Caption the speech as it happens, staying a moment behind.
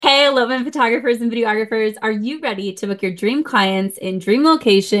elopement photographers and videographers, are you ready to book your dream clients in dream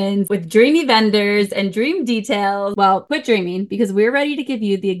locations with dreamy vendors and dream details? Well, quit dreaming because we're ready to give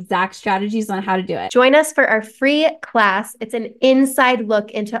you the exact strategies on how to do it. Join us for our free class. It's an inside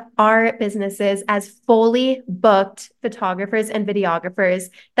look into our businesses as fully booked photographers and videographers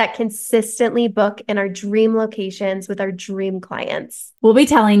that consistently book in our dream locations with our dream clients. We'll be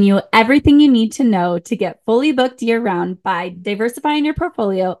telling you everything you need to know to get fully booked year-round by diversifying your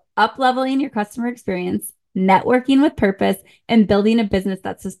portfolio, up-leveling your customer experience, networking with purpose, and building a business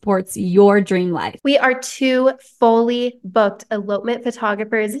that supports your dream life. We are two fully booked elopement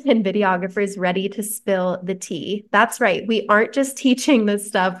photographers and videographers ready to spill the tea. That's right. We aren't just teaching this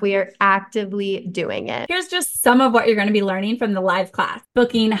stuff. We are actively doing it. Here's just some of what you're going to be learning from the live class.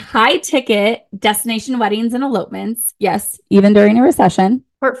 Booking high-ticket destination weddings and elopements. Yes, even during a recession.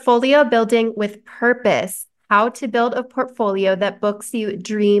 Portfolio building with purpose. How to build a portfolio that books you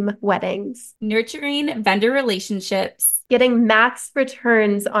dream weddings. Nurturing vendor relationships. Getting max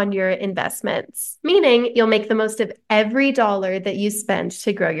returns on your investments, meaning you'll make the most of every dollar that you spend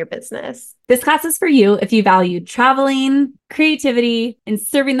to grow your business. This class is for you if you value traveling, creativity, and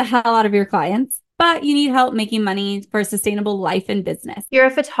serving the hell out of your clients, but you need help making money for a sustainable life and business. You're a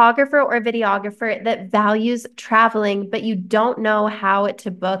photographer or videographer that values traveling, but you don't know how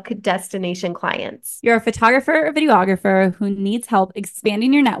to book destination clients. You're a photographer or videographer who needs help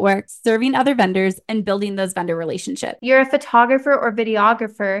expanding your network, serving other vendors, and building those vendor relationships. You're a photographer or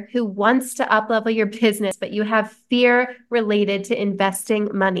videographer who wants to up-level your business, but you have fear related to investing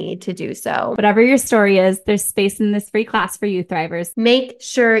money to do so. Whatever your story is, there's space in this free class for you thrivers. Make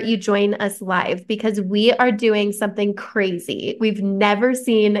sure you join us live because we are doing something crazy. We've never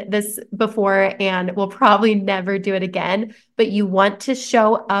seen this before and we'll probably never do it again, but you want to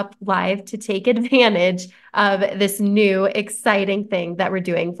show up live to take advantage of this new exciting thing that we're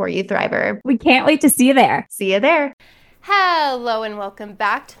doing for you, Thriver. We can't wait to see you there. See you there. Hello and welcome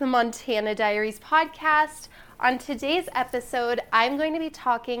back to the Montana Diaries podcast. On today's episode, I'm going to be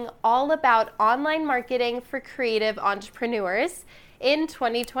talking all about online marketing for creative entrepreneurs in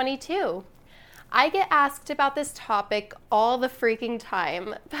 2022. I get asked about this topic all the freaking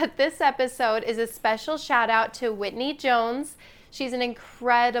time, but this episode is a special shout out to Whitney Jones. She's an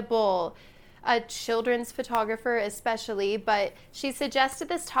incredible children's photographer especially, but she suggested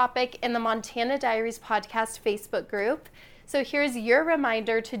this topic in the Montana Diaries podcast Facebook group. So here's your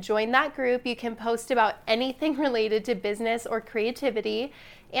reminder to join that group. You can post about anything related to business or creativity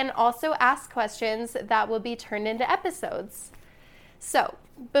and also ask questions that will be turned into episodes. So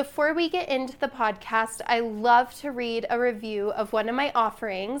before we get into the podcast, I love to read a review of one of my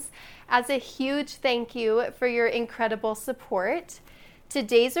offerings as a huge thank you for your incredible support.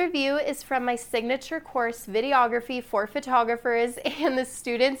 Today's review is from my signature course, Videography for Photographers, and the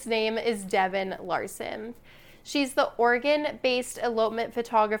student's name is Devin Larson. She's the Oregon-based elopement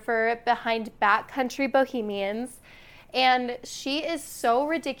photographer behind Backcountry Bohemians, and she is so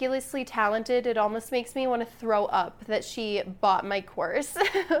ridiculously talented, it almost makes me want to throw up that she bought my course.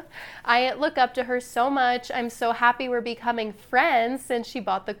 I look up to her so much. I'm so happy we're becoming friends since she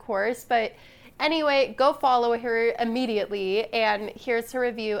bought the course, but anyway, go follow her immediately, and here's her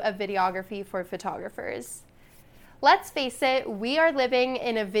review of Videography for Photographers. Let's face it, we are living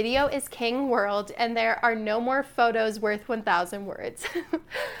in a video is king world and there are no more photos worth 1,000 words.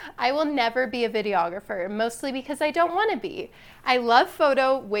 I will never be a videographer, mostly because I don't want to be. I love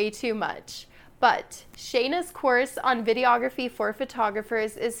photo way too much. But Shayna's course on videography for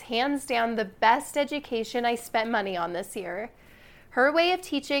photographers is hands down the best education I spent money on this year. Her way of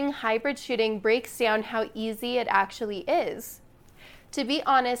teaching hybrid shooting breaks down how easy it actually is. To be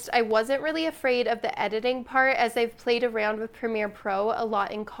honest, I wasn't really afraid of the editing part as I've played around with Premiere Pro a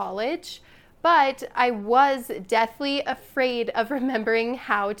lot in college, but I was deathly afraid of remembering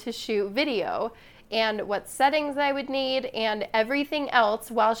how to shoot video and what settings I would need and everything else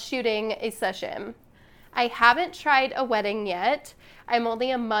while shooting a session. I haven't tried a wedding yet. I'm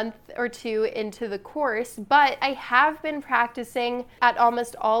only a month or two into the course, but I have been practicing at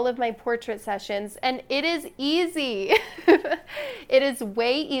almost all of my portrait sessions, and it is easy. It is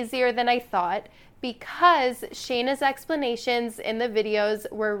way easier than I thought because Shayna's explanations in the videos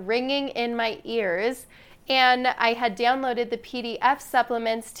were ringing in my ears, and I had downloaded the PDF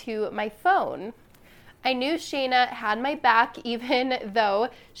supplements to my phone. I knew Shayna had my back even though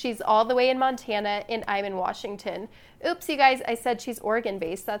she's all the way in Montana and I'm in Washington. Oops, you guys, I said she's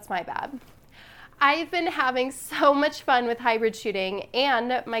Oregon-based. That's my bad. I've been having so much fun with hybrid shooting,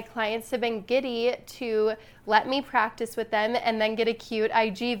 and my clients have been giddy to let me practice with them and then get a cute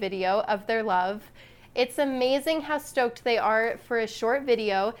IG video of their love. It's amazing how stoked they are for a short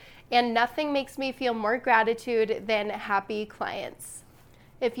video, and nothing makes me feel more gratitude than happy clients.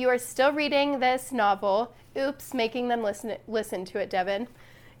 If you are still reading this novel, oops, making them listen to it, Devin,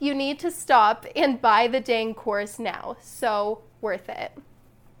 you need to stop and buy the dang course now. So worth it.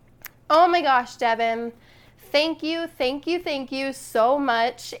 Oh my gosh, Devin. Thank you so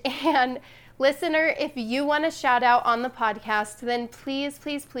much. And listener, if you want a shout out on the podcast, then please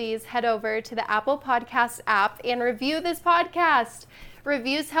head over to the Apple Podcast app and review this podcast.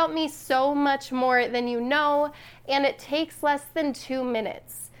 Reviews help me so much more than you know, and it takes less than 2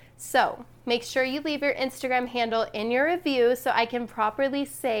 minutes. So make sure you leave your Instagram handle in your review so I can properly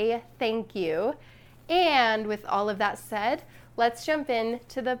say thank you. And with all of that said, let's jump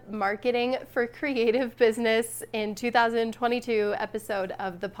into the Marketing for Creative Business in 2022 episode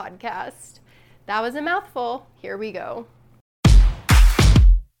of the podcast. That was a mouthful. Here we go.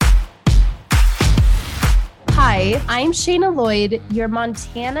 Hi, I'm Shayna Lloyd, your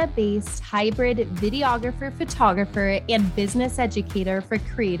Montana-based hybrid videographer, photographer, and business educator for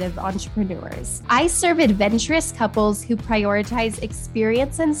creative entrepreneurs. I serve adventurous couples who prioritize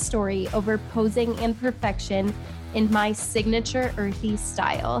experience and story over posing and perfection in my signature earthy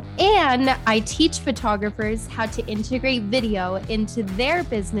style. And I teach photographers how to integrate video into their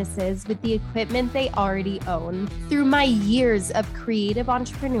businesses with the equipment they already own. Through my years of creative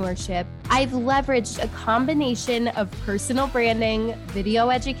entrepreneurship, I've leveraged a combination of personal branding, video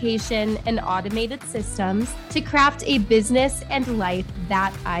education, and automated systems to craft a business and life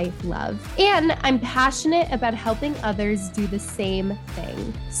that I love. And I'm passionate about helping others do the same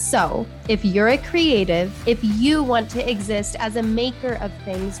thing. So if you're a creative, if you want to exist as a maker of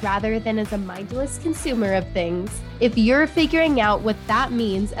things rather than as a mindless consumer of things, if you're figuring out what that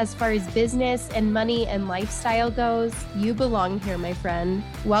means as far as business and money and lifestyle goes, you belong here, my friend.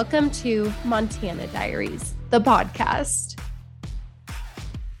 Welcome to Montana Diaries, the podcast.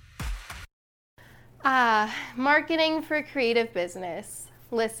 Marketing for creative business.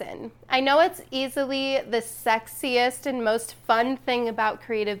 Listen, I know it's easily the sexiest and most fun thing about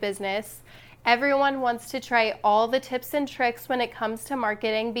creative business. Everyone wants to try all the tips and tricks when it comes to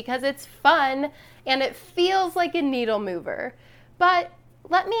marketing because it's fun and it feels like a needle mover. But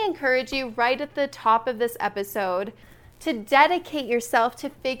let me encourage you right at the top of this episode to dedicate yourself to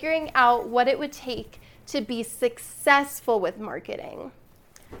figuring out what it would take to be successful with marketing.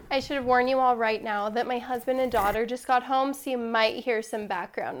 I should have warned you all right now that my husband and daughter just got home, so you might hear some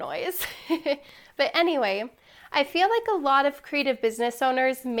background noise. But anyway, I feel like a lot of creative business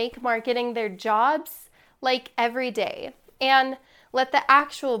owners make marketing their jobs like every day and let the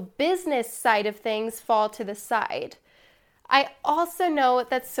actual business side of things fall to the side. I also know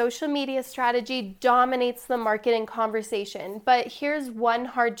that social media strategy dominates the marketing conversation, but here's one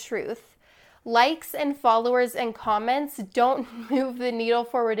hard truth. Likes and followers and comments don't move the needle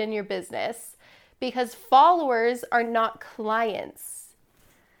forward in your business because followers are not clients.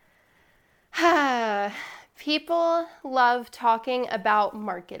 People love talking about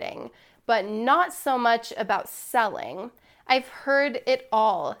marketing, but not so much about selling. I've heard it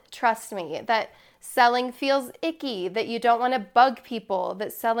all, trust me, that selling feels icky, that you don't want to bug people,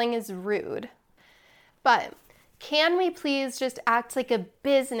 that selling is rude. But can we please just act like a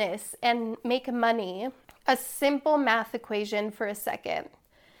business and make money? A simple math equation for a second.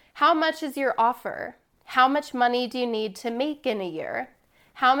 How much is your offer? How much money do you need to make in a year?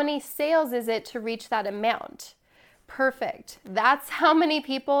 How many sales is it to reach that amount? Perfect. That's how many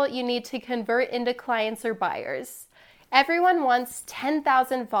people you need to convert into clients or buyers. Everyone wants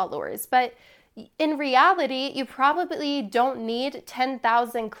 10,000 followers, but in reality, you probably don't need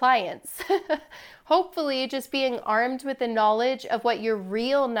 10,000 clients. Hopefully, just being armed with the knowledge of what your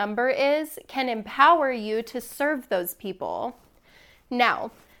real number is can empower you to serve those people.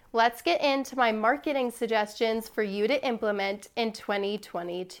 Now, let's get into my marketing suggestions for you to implement in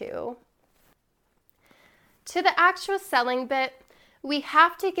 2022. To the actual selling bit, we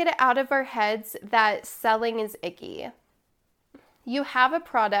have to get it out of our heads that selling is icky. You have a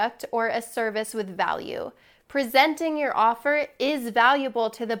product or a service with value. Presenting your offer is valuable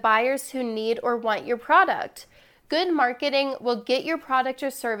to the buyers who need or want your product. Good marketing will get your product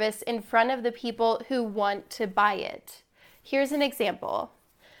or service in front of the people who want to buy it. Here's an example.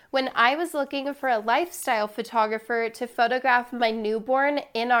 When I was looking for a lifestyle photographer to photograph my newborn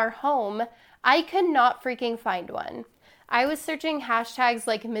in our home, I could not freaking find one. I was searching hashtags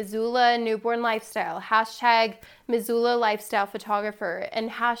like Missoula newborn lifestyle, hashtag Missoula lifestyle photographer, and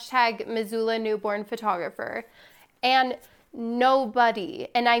hashtag Missoula newborn photographer. And nobody,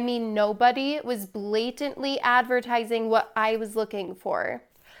 and I mean nobody, was blatantly advertising what I was looking for.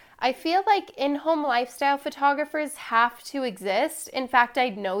 I feel like in-home lifestyle photographers have to exist. In fact, I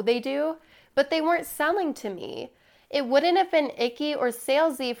know they do, but they weren't selling to me. It wouldn't have been icky or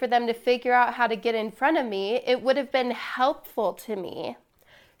salesy for them to figure out how to get in front of me. It would have been helpful to me.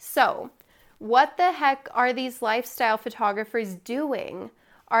 So, what the heck are these lifestyle photographers doing?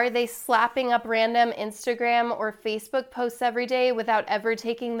 Are they slapping up random Instagram or Facebook posts every day without ever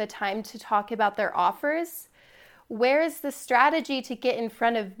taking the time to talk about their offers? Where's the strategy to get in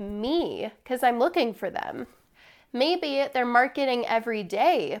front of me? Because I'm looking for them. Maybe they're marketing every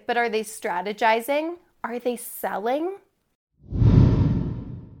day, but are they strategizing? Are they selling?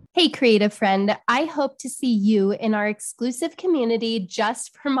 Hey, creative friend, I hope to see you in our exclusive community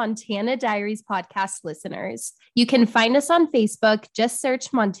just for Montana Diaries podcast listeners. You can find us on Facebook. Just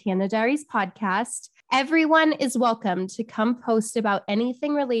search Montana Diaries podcast. Everyone is welcome to come post about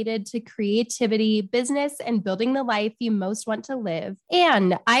anything related to creativity, business, and building the life you most want to live.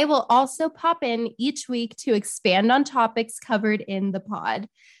 And I will also pop in each week to expand on topics covered in the pod.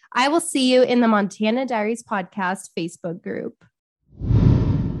 I will see you in the Montana Diaries podcast Facebook group.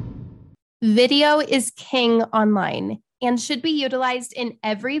 Video is king online and should be utilized in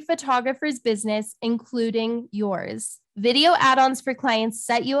every photographer's business, including yours. Video add-ons for clients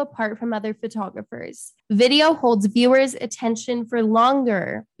set you apart from other photographers. Video holds viewers' attention for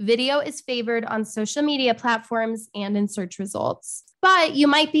longer. Video is favored on social media platforms and in search results. But you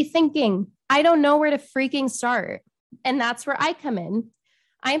might be thinking, I don't know where to freaking start. And that's where I come in.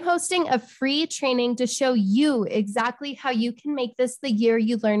 I'm hosting a free training to show you exactly how you can make this the year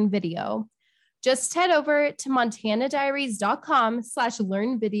you learn video. Just head over to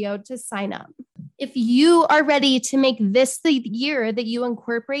montanadiaries.com/learnvideo to sign up. If you are ready to make this the year that you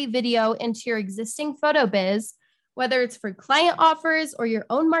incorporate video into your existing photo biz, whether it's for client offers or your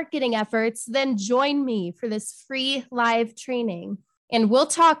own marketing efforts, then join me for this free live training. And we'll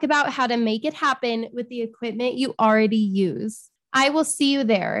talk about how to make it happen with the equipment you already use. I will see you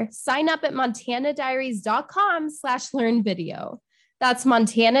there. Sign up at montanadiaries.com/learnvideo. That's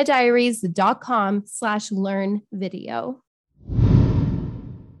montanadiaries.com/learnvideo.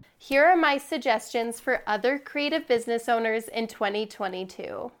 Here are my suggestions for other creative business owners in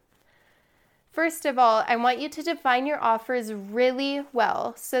 2022. First of all, I want you to define your offers really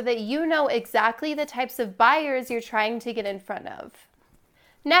well so that you know exactly the types of buyers you're trying to get in front of.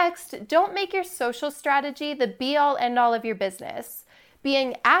 Next, don't make your social strategy the be-all, end-all of your business.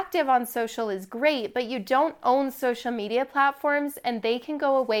 Being active on social is great, but you don't own social media platforms and they can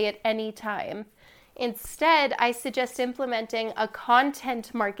go away at any time. Instead, I suggest implementing a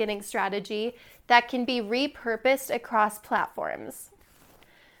content marketing strategy that can be repurposed across platforms.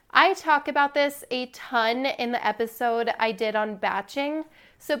 I talk about this a ton in the episode I did on batching,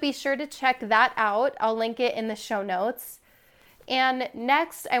 so be sure to check that out. I'll link it in the show notes. And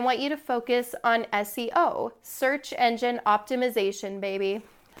next, I want you to focus on SEO, search engine optimization, baby.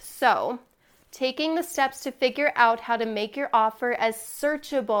 So, taking the steps to figure out how to make your offer as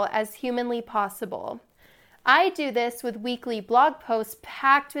searchable as humanly possible. I do this with weekly blog posts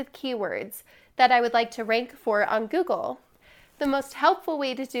packed with keywords that I would like to rank for on Google. The most helpful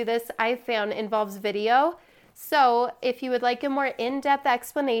way to do this, I've found, involves video. So if you would like a more in-depth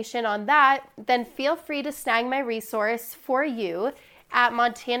explanation on that, then feel free to snag my resource for you at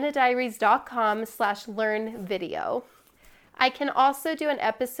montanadiaries.com/learnvideo. I can also do an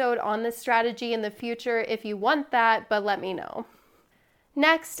episode on this strategy in the future if you want that, but let me know.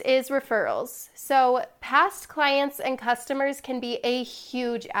 Next is referrals. So past clients and customers can be a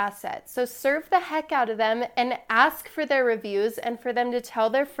huge asset. So serve the heck out of them and ask for their reviews and for them to tell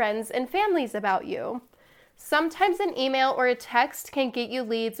their friends and families about you. Sometimes an email or a text can get you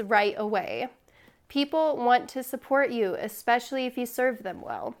leads right away. People want to support you, especially if you serve them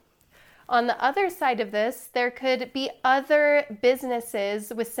well. On the other side of this, there could be other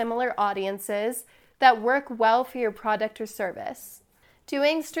businesses with similar audiences that work well for your product or service.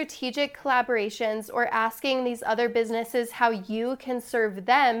 Doing strategic collaborations or asking these other businesses how you can serve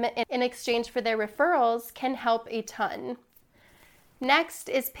them in exchange for their referrals can help a ton. Next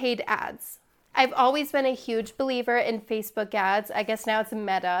is paid ads. I've always been a huge believer in Facebook ads. I guess now it's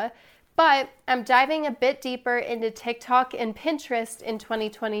Meta, but I'm diving a bit deeper into TikTok and Pinterest in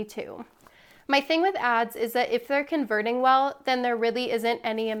 2022. My thing with ads is that if they're converting well, then there really isn't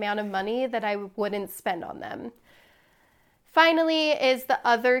any amount of money that I wouldn't spend on them. Finally is the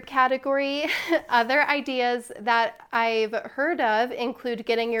other category. Other ideas that I've heard of include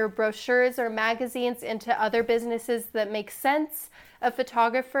getting your brochures or magazines into other businesses that make sense. A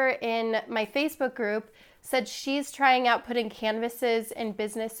photographer in my Facebook group said she's trying out putting canvases in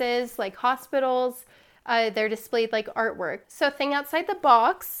businesses like hospitals. They're displayed like artwork. So think outside the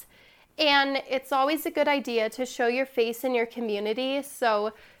box. And it's always a good idea to show your face in your community,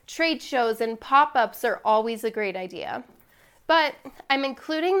 so trade shows and pop-ups are always a great idea. But I'm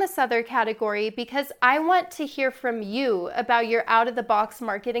including this other category because I want to hear from you about your out-of-the-box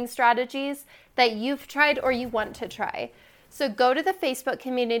marketing strategies that you've tried or you want to try. So go to the Facebook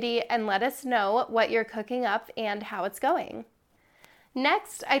community and let us know what you're cooking up and how it's going.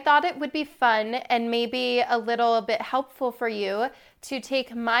 Next, I thought it would be fun and maybe a little bit helpful for you to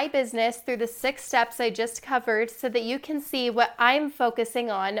take my business through the 6 steps I just covered so that you can see what I'm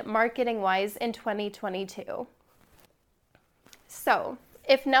focusing on marketing-wise in 2022. So,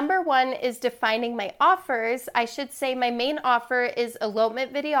 if number 1 is defining my offers, I should say my main offer is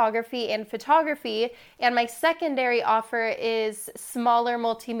elopement videography and photography, and my secondary offer is smaller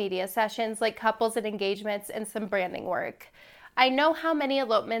multimedia sessions like couples and engagements and some branding work. I know how many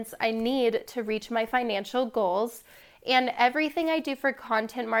elopements I need to reach my financial goals, and everything I do for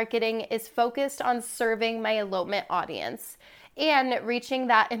content marketing is focused on serving my elopement audience and reaching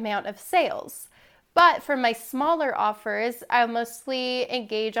that amount of sales. But for my smaller offers, I mostly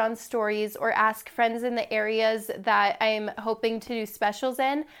engage on stories or ask friends in the areas that I'm hoping to do specials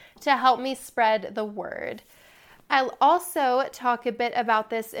in to help me spread the word. I'll also talk a bit about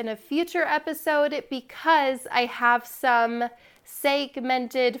this in a future episode because I have some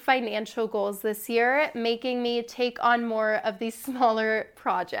segmented financial goals this year, making me take on more of these smaller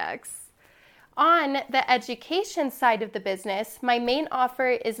projects. On the education side of the business, my main offer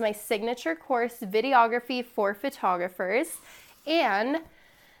is my signature course, Videography for Photographers, and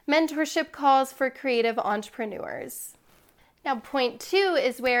mentorship calls for creative entrepreneurs. Now, point 2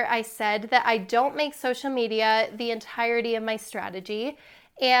 is where I said that I don't make social media the entirety of my strategy.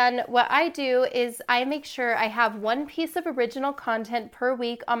 And what I do is I make sure I have one piece of original content per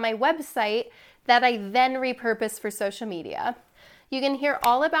week on my website that I then repurpose for social media. You can hear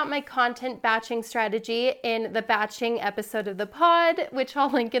all about my content batching strategy in the batching episode of the pod, which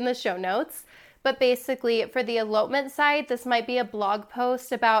I'll link in the show notes. But basically, for the elopement side, this might be a blog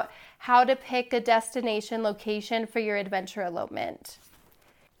post about how to pick a destination location for your adventure elopement.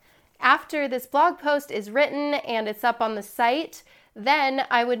 After this blog post is written and it's up on the site, then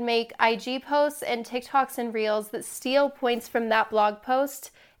I would make IG posts and TikToks and Reels that steal points from that blog post,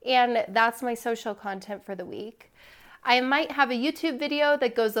 and that's my social content for the week. I might have a YouTube video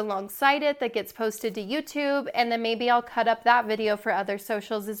that goes alongside it that gets posted to YouTube, and then maybe I'll cut up that video for other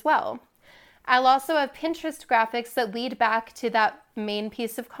socials as well. I'll also have Pinterest graphics that lead back to that main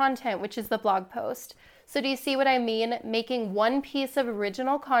piece of content, which is the blog post. So do you see what I mean? Making one piece of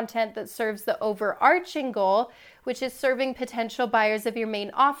original content that serves the overarching goal, which is serving potential buyers of your main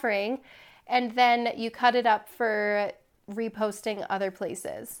offering, and then you cut it up for reposting other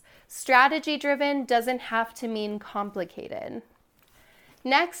places. Strategy driven doesn't have to mean complicated.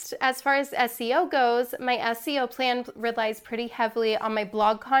 Next, as far as SEO goes, my SEO plan relies pretty heavily on my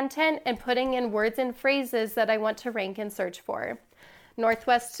blog content and putting in words and phrases that I want to rank and search for.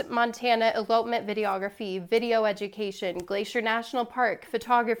 Northwest Montana elopement videography, video education, Glacier National Park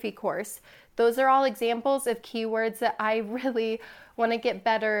photography course. Those are all examples of keywords that I really want to get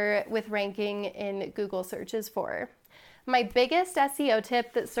better with ranking in Google searches for. My biggest SEO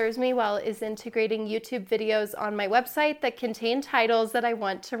tip that serves me well is integrating YouTube videos on my website that contain titles that I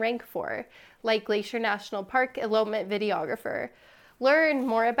want to rank for, like Glacier National Park elopement videographer. Learn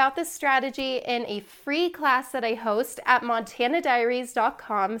more about this strategy in a free class that I host at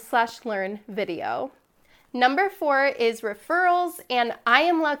montanadiaries.com/learnvideo. Number 4 is referrals, and I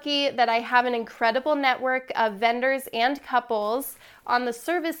am lucky that I have an incredible network of vendors and couples on the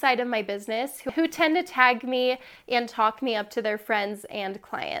service side of my business who tend to tag me and talk me up to their friends and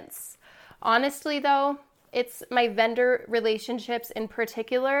clients. Honestly, though, it's my vendor relationships in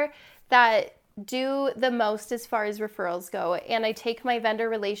particular that do the most as far as referrals go, and I take my vendor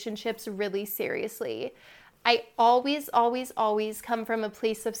relationships really seriously. I always come from a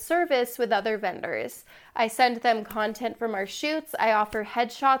place of service with other vendors. I send them content from our shoots. I offer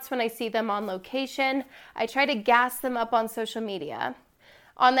headshots when I see them on location. I try to gas them up on social media.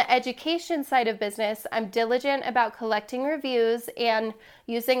 On the education side of business, I'm diligent about collecting reviews and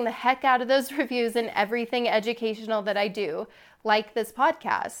using the heck out of those reviews in everything educational that I do, like this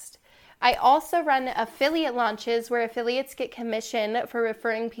podcast. I also run affiliate launches where affiliates get commission for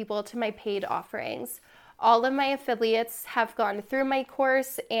referring people to my paid offerings. All of my affiliates have gone through my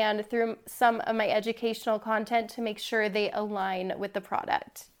course and through some of my educational content to make sure they align with the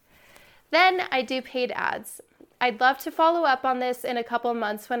product. Then I do paid ads. I'd love to follow up on this in a couple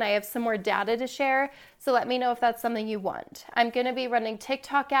months when I have some more data to share. So let me know if that's something you want. I'm going to be running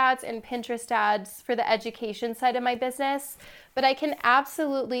TikTok ads and Pinterest ads for the education side of my business, but I can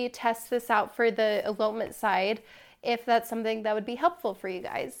absolutely test this out for the elopement side if that's something that would be helpful for you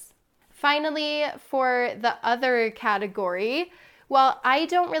guys. Finally, for the other category, while I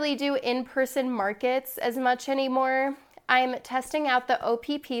don't really do in-person markets as much anymore, I'm testing out the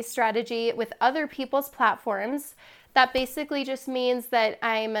OPP strategy with other people's platforms. That basically just means that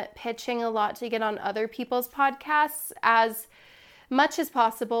I'm pitching a lot to get on other people's podcasts as much as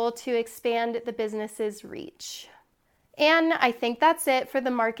possible to expand the business's reach. And I think that's it for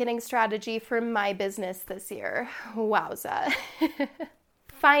the marketing strategy for my business this year. Wowza.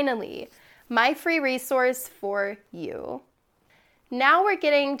 Finally, my free resource for you. Now we're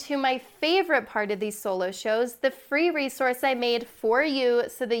getting to my favorite part of these solo shows, the free resource I made for you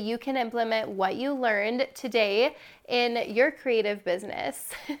so that you can implement what you learned today in your creative business.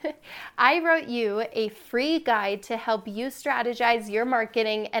 I wrote you a free guide to help you strategize your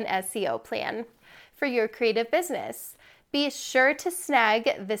marketing and SEO plan for your creative business. Be sure to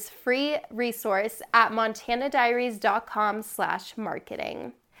snag this free resource at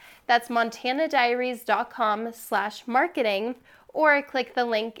montanadiaries.com/marketing. That's montanadiaries.com/marketing, or click the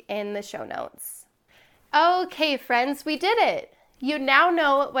link in the show notes. Okay, friends, we did it. You now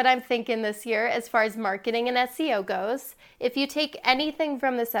know what I'm thinking this year as far as marketing and SEO goes. If you take anything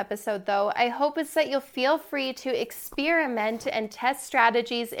from this episode, though, I hope it's that you'll feel free to experiment and test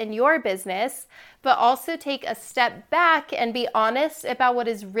strategies in your business, but also take a step back and be honest about what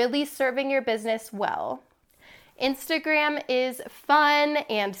is really serving your business well. Instagram is fun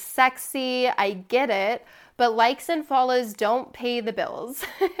and sexy, I get it, but likes and follows don't pay the bills.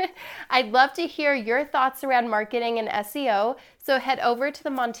 I'd love to hear your thoughts around marketing and SEO, so head over to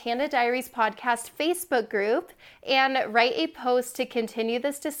the Montana Diaries Podcast Facebook group and write a post to continue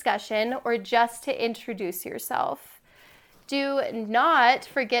this discussion or just to introduce yourself. Do not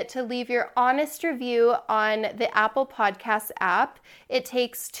forget to leave your honest review on the Apple Podcasts app. It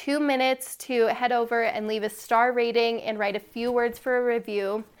takes 2 minutes to head over and leave a star rating and write a few words for a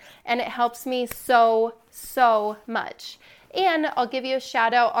review, and it helps me so much. And I'll give you a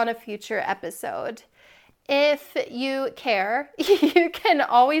shout out on a future episode. If you care, you can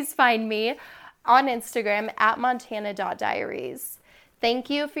always find me on Instagram at montana.diaries. Thank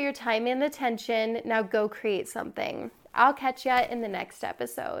you for your time and attention. Now go create something. I'll catch ya in the next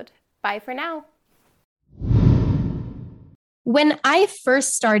episode. Bye for now. When I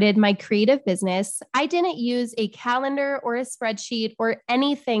first started my creative business, I didn't use a calendar or a spreadsheet or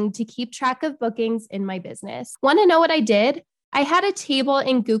anything to keep track of bookings in my business. Want to know what I did? I had a table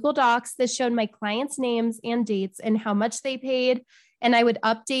in Google Docs that showed my clients' names and dates and how much they paid, and I would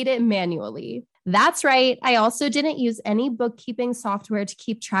update it manually. That's right. I also didn't use any bookkeeping software to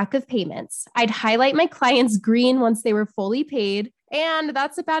keep track of payments. I'd highlight my clients green once they were fully paid, and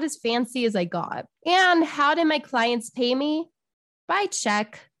that's about as fancy as I got. And how did my clients pay me? By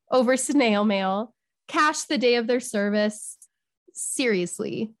check, over snail mail, cash the day of their service.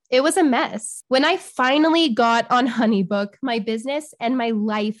 Seriously, it was a mess. When I finally got on HoneyBook, my business and my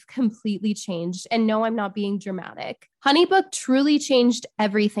life completely changed. And no, I'm not being dramatic. HoneyBook truly changed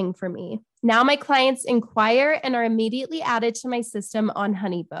everything for me. Now my clients inquire and are immediately added to my system on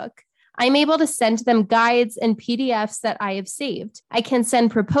HoneyBook. I'm able to send them guides and PDFs that I have saved. I can send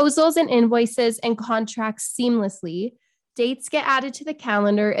proposals and invoices and contracts seamlessly. Dates get added to the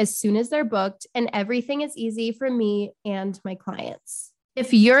calendar as soon as they're booked, and everything is easy for me and my clients.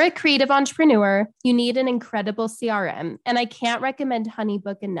 If you're a creative entrepreneur, you need an incredible CRM, and I can't recommend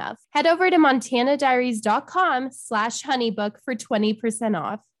HoneyBook enough. Head over to montanadiaries.com/honeybook for 20%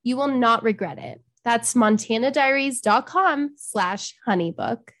 off. You will not regret it. That's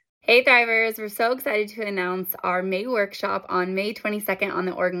montanadiaries.com/honeybook. Hey Thrivers, we're so excited to announce our May workshop on May 22nd on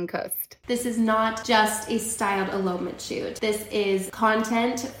the Oregon coast. This is not just a styled elopement shoot. This is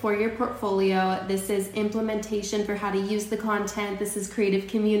content for your portfolio. This is implementation for how to use the content. This is creative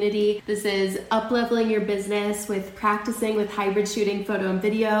community. This is up-leveling your business with practicing with hybrid shooting photo and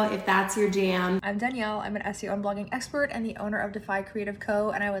video, if that's your jam. I'm Danielle. I'm an SEO and blogging expert and the owner of Defy Creative Co.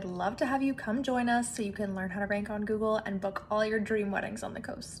 And I would love to have you come join us so you can learn how to rank on Google and book all your dream weddings on the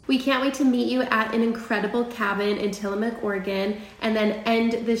coast. We can't wait to meet you at an incredible cabin in Tillamook, Oregon, and then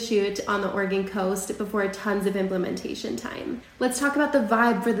end the shoot on on the Oregon coast before tons of implementation time. Let's talk about the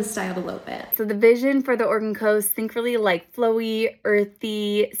vibe for the style a little bit. So the vision for the Oregon coast, think really like flowy,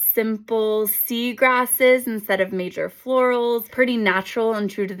 earthy, simple seagrasses instead of major florals, pretty natural and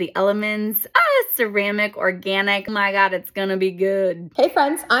true to the elements. Ceramic, organic. Oh my God, it's gonna be good. Hey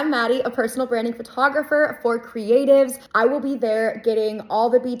friends, I'm Maddie, a personal branding photographer for creatives. I will be there getting all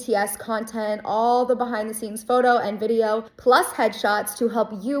the BTS content, all the behind the scenes photo and video, plus headshots to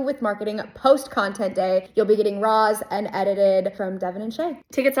help you with marketing post content day. You'll be getting raws and edited from Devin and Shay.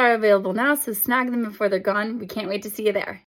 Tickets are available now, so snag them before they're gone. We can't wait to see you there.